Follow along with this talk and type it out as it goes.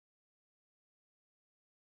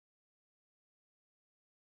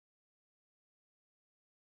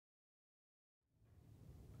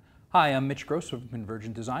Hi, I'm Mitch Gross from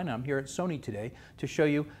Convergent Design. I'm here at Sony today to show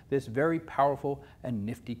you this very powerful and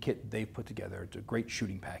nifty kit they've put together. It's a great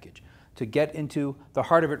shooting package. To get into the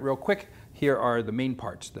heart of it real quick, here are the main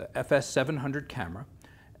parts. The FS700 camera,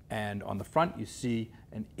 and on the front you see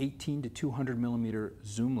an 18 to 200 millimeter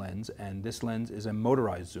zoom lens, and this lens is a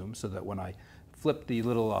motorized zoom so that when I flip the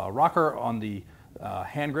little rocker on the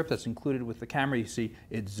hand grip that's included with the camera, you see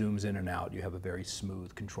it zooms in and out. You have a very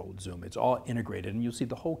smooth, controlled zoom. It's all integrated, and you'll see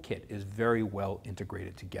the whole kit is very well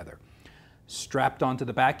integrated together. Strapped onto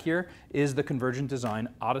the back here is the Convergent Design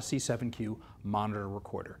Odyssey7Q monitor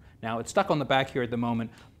recorder. Now, it's stuck on the back here at the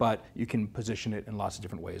moment, but you can position it in lots of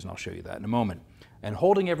different ways, and I'll show you that in a moment. And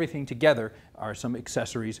holding everything together are some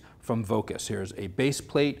accessories from Vocus. Here's a base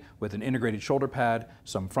plate with an integrated shoulder pad,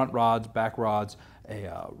 some front rods, back rods, a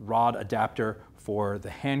rod adapter for the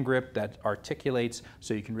hand grip that articulates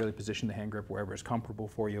so you can really position the hand grip wherever is comfortable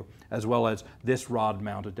for you, as well as this rod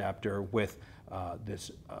mount adapter with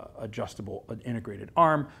this adjustable integrated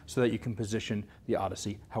arm so that you can position the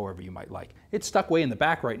Odyssey however you might like. It's stuck way in the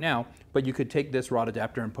back right now, but you could take this rod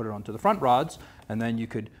adapter and put it onto the front rods, and then you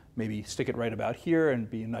could maybe stick it right about here and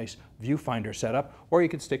be a nice viewfinder setup, or you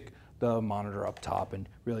could stick the monitor up top and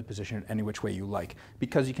really position it any which way you like.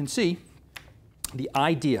 Because you can see the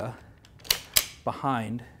idea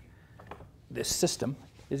behind this system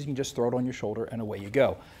is you can just throw it on your shoulder and away you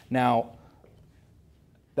go. Now,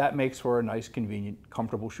 that makes for a nice, convenient,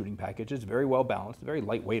 comfortable shooting package. It's very well balanced, very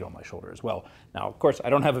lightweight on my shoulder as well. Now, of course, I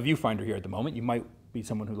don't have a viewfinder here at the moment. You might be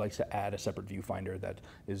someone who likes to add a separate viewfinder that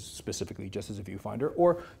is specifically just as a viewfinder,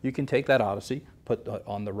 or you can take that Odyssey, put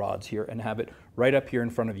on the rods here, and have it right up here in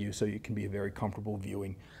front of you so you can be very comfortable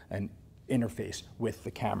viewing and interface with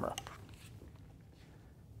the camera.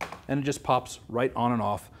 And it just pops right on and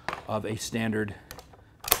off of a standard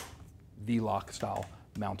V-lock style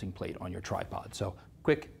mounting plate on your tripod. So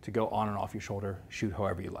quick to go on and off your shoulder, shoot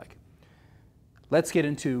however you like. Let's get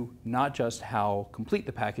into not just how complete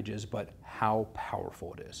the package is, but how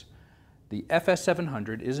powerful it is. The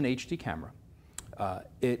FS700 is an HD camera.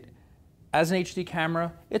 As an HD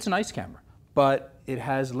camera, it's a nice camera, but it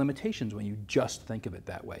has limitations when you just think of it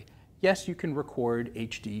that way. Yes, you can record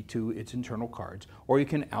HD to its internal cards, or you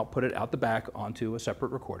can output it out the back onto a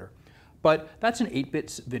separate recorder. But that's an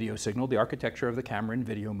 8-bit video signal. The architecture of the camera in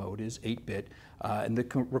video mode is 8-bit, and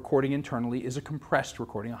the recording internally is a compressed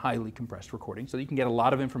recording, a highly compressed recording, so you can get a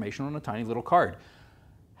lot of information on a tiny little card.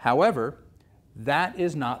 However, that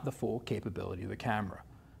is not the full capability of the camera.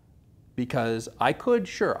 Because I could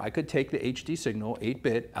take the HD signal,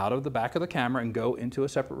 8-bit, out of the back of the camera and go into a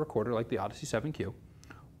separate recorder like the Odyssey7Q,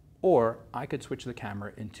 or I could switch the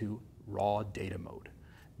camera into raw data mode.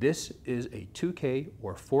 This is a 2K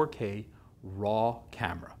or 4K RAW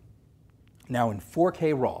camera. Now in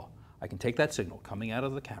 4K RAW, I can take that signal coming out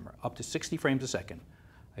of the camera up to 60 frames a second.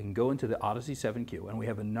 I can go into the Odyssey7Q, and we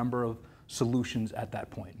have a number of solutions at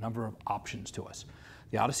that point, a number of options to us.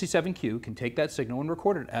 The Odyssey7Q can take that signal and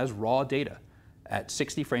record it as raw data at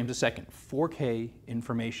 60 frames a second, 4K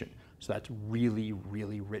information. So that's really,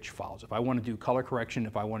 really rich files. If I want to do color correction,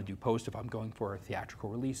 if I want to do post, if I'm going for a theatrical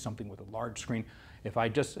release, something with a large screen, if I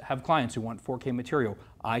just have clients who want 4K material,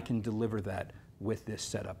 I can deliver that with this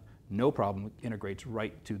setup. No problem, it integrates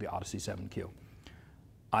right to the Odyssey7Q.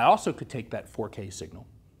 I also could take that 4K signal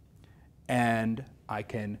and I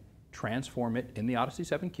can transform it in the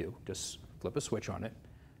Odyssey7Q, just flip a switch on it.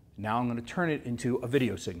 Now I'm going to turn it into a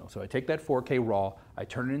video signal. So I take that 4K RAW, I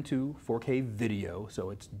turn it into 4K video,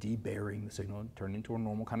 so it's debayering the signal and turn it into a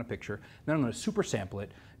normal kind of picture. Then I'm going to super sample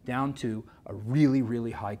it down to a really,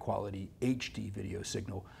 really high quality HD video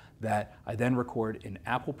signal that I then record in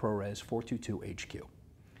Apple ProRes 422 HQ.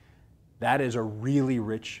 That is a really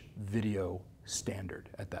rich video standard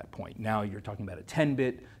at that point. Now you're talking about a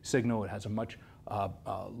 10-bit signal. It has a much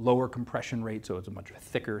lower compression rate, so it's a much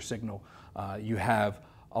thicker signal. You have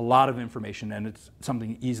a lot of information, and it's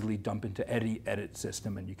something you easily dump into any edit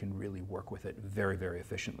system, and you can really work with it very, very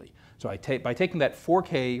efficiently. So by taking that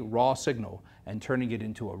 4K raw signal and turning it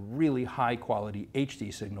into a really high quality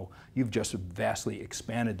HD signal, you've just vastly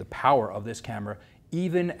expanded the power of this camera,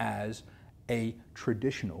 even as a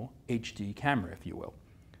traditional HD camera, if you will.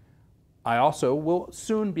 I also will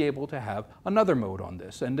soon be able to have another mode on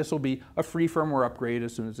this, and this will be a free firmware upgrade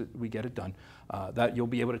as soon as we get it done, that you'll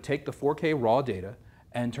be able to take the 4K raw data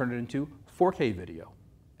and turn it into 4K video,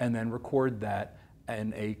 and then record that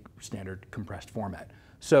in a standard compressed format.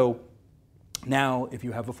 So now if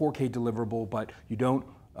you have a 4K deliverable, but you don't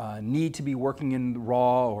need to be working in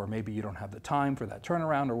RAW, or maybe you don't have the time for that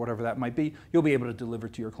turnaround or whatever that might be, you'll be able to deliver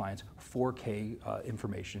to your clients 4K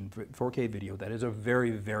information, 4K video that is a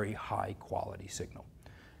very, very high quality signal.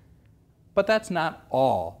 But that's not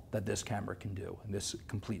all that this camera can do in this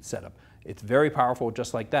complete setup. It's very powerful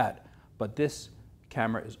just like that, but this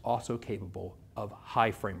camera is also capable of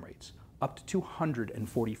high frame rates, up to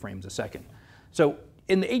 240 frames a second. So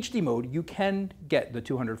in the HD mode, you can get the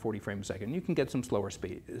 240 frames a second. You can get some slower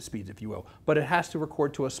speeds, if you will, but it has to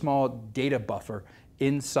record to a small data buffer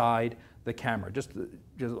inside the camera.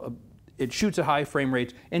 It shoots at high frame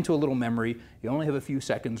rates into a little memory. You only have a few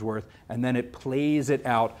seconds worth, and then it plays it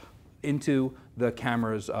out into the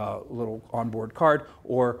camera's little onboard card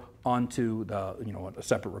or onto the, a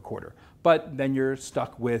separate recorder. But then you're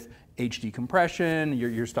stuck with HD compression,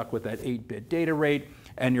 you're stuck with that 8-bit data rate,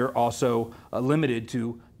 and you're also limited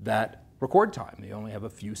to that record time. You only have a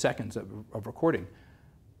few seconds of recording.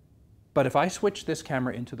 But if I switch this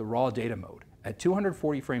camera into the raw data mode, at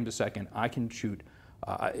 240 frames a second, I can shoot,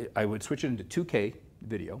 I would switch it into 2K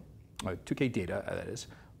video, 2K data, that is,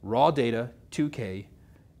 raw data, 2K,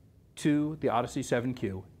 to the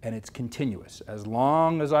Odyssey7Q, and it's continuous as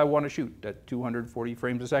long as I want to shoot at 240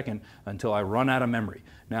 frames a second until I run out of memory.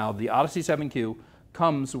 Now, the Odyssey7Q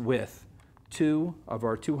comes with 2 of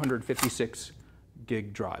our 256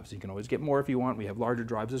 gig drives. You can always get more if you want. We have larger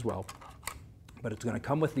drives as well, but it's going to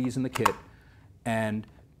come with these in the kit, and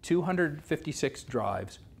 256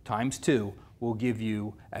 drives times 2 will give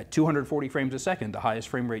you, at 240 frames a second, the highest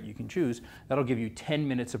frame rate you can choose, that'll give you 10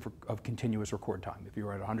 minutes of continuous record time. If you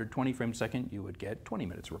were at 120 frames a second, you would get 20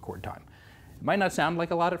 minutes of record time. It might not sound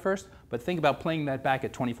like a lot at first, but think about playing that back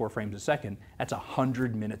at 24 frames a second. That's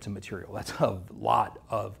 100 minutes of material. That's a lot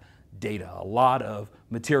of data, a lot of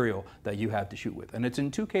material that you have to shoot with. And it's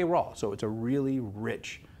in 2K RAW, so it's a really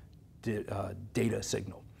rich data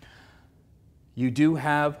signal. You do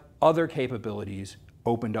have other capabilities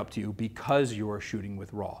opened up to you because you are shooting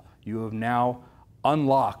with RAW. You have now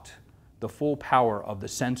unlocked the full power of the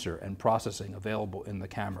sensor and processing available in the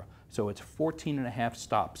camera. So it's 14.5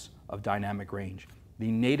 stops of dynamic range.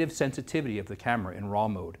 The native sensitivity of the camera in RAW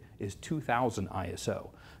mode is 2000 ISO.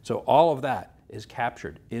 So all of that is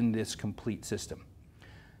captured in this complete system.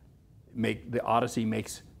 The Odyssey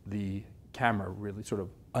makes the camera really sort of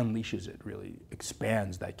unleashes it, really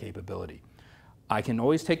expands that capability. I can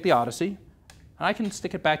always take the Odyssey, and I can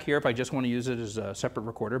stick it back here if I just want to use it as a separate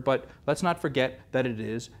recorder, but let's not forget that it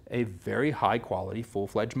is a very high quality,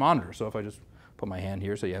 full-fledged monitor. So if I just put my hand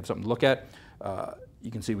here so you have something to look at, you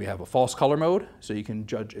can see we have a false color mode, so you can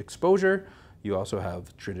judge exposure. You also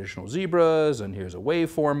have traditional zebras, and here's a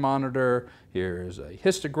waveform monitor, here's a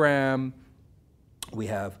histogram. We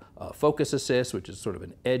have focus assist, which is sort of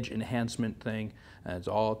an edge enhancement thing, and it's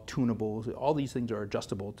all tunable. All these things are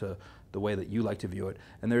adjustable to the way that you like to view it.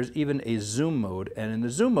 And there's even a zoom mode, and in the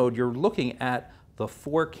zoom mode, you're looking at the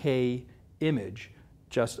 4K image,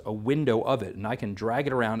 just a window of it, and I can drag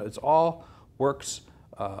it around. It all works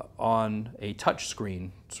on a touch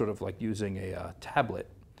screen, sort of like using a tablet,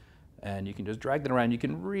 and you can just drag that around. You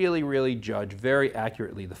can really, really judge very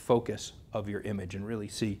accurately the focus of your image and really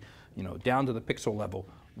see, down to the pixel level,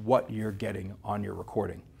 what you're getting on your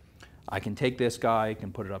recording. I can take this guy, I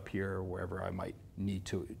can put it up here wherever I might need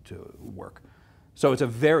to work. So it's a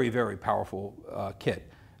very, very powerful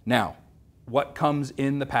kit. Now, what comes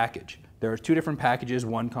in the package? There are 2 different packages.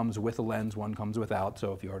 One comes with a lens, one comes without.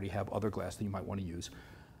 So if you already have other glass that you might want to use.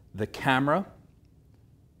 The camera,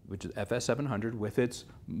 which is FS700 with its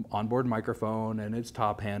onboard microphone and its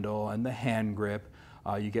top handle and the hand grip.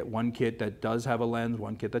 You get one kit that does have a lens,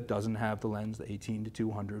 one kit that doesn't have the lens, the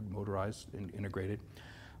 18-200 motorized integrated.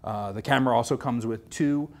 The camera also comes with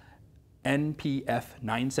 2 NPF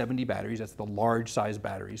 970 batteries. That's the large size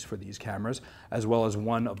batteries for these cameras, as well as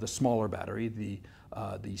one of the smaller battery, the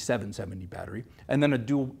 770 battery, and then a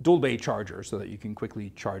dual bay charger so that you can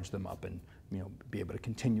quickly charge them up and be able to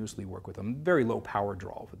continuously work with them. Very low power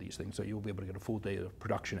draw for these things, so you'll be able to get a full day of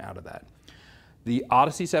production out of that. The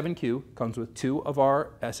Odyssey7Q comes with 2 of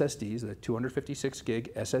our SSDs, the 256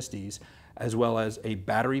 gig SSDs, as well as a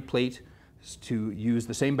battery plate to use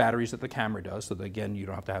the same batteries that the camera does, so that again, you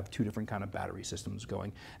don't have to have 2 different kind of battery systems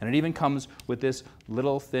going. And it even comes with this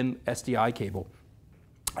little thin SDI cable.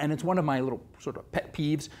 And it's one of my little sort of pet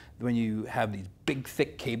peeves when you have these big,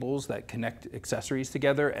 thick cables that connect accessories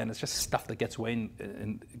together, and it's just stuff that gets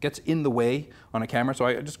in the way on a camera. So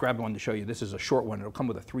I just grabbed one to show you. This is a short one. It'll come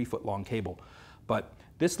with a 3-foot long cable. But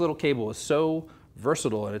this little cable is so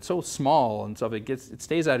versatile, and it's so small and stuff, it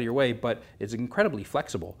stays out of your way, but it's incredibly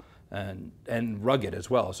flexible and rugged as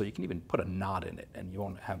well. So you can even put a knot in it and you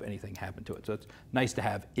won't have anything happen to it. So it's nice to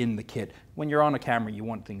have in the kit. When you're on a camera, you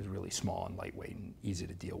want things really small and lightweight and easy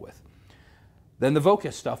to deal with. Then the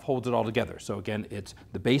Vocus stuff holds it all together. So again, it's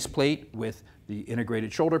the base plate with the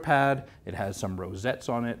integrated shoulder pad. It has some rosettes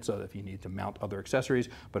on it so that if you need to mount other accessories,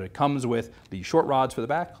 but it comes with the short rods for the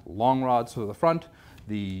back, long rods for the front,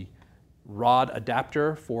 the rod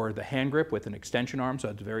adapter for the hand grip with an extension arm, so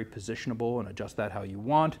it's very positionable and adjust that how you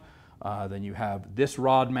want. Then you have this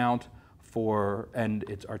rod mount and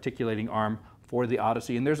its articulating arm for the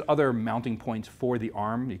Odyssey. And there's other mounting points for the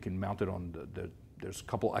arm. You can mount it on there's a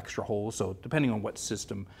couple extra holes, so depending on what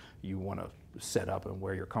system you want to set up and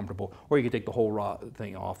where you're comfortable, or you can take the whole rod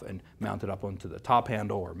thing off and mount it up onto the top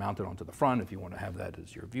handle or mount it onto the front if you want to have that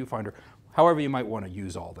as your viewfinder, however you might want to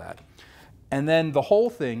use all that. And then the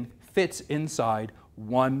whole thing fits inside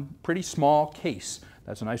one pretty small case.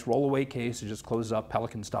 That's a nice roll-away case. It just closes up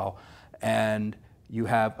Pelican style, and you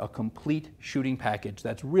have a complete shooting package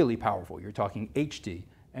that's really powerful. You're talking HD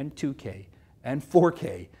and 2K and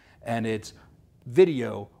 4K, and it's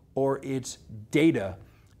video or it's data,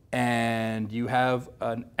 and you have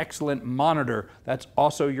an excellent monitor that's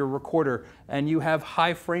also your recorder, and you have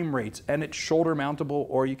high frame rates, and it's shoulder mountable,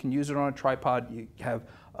 or you can use it on a tripod. You have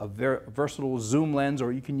a very versatile zoom lens,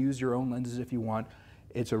 or you can use your own lenses if you want.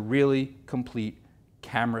 It's a really complete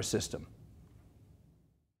camera system.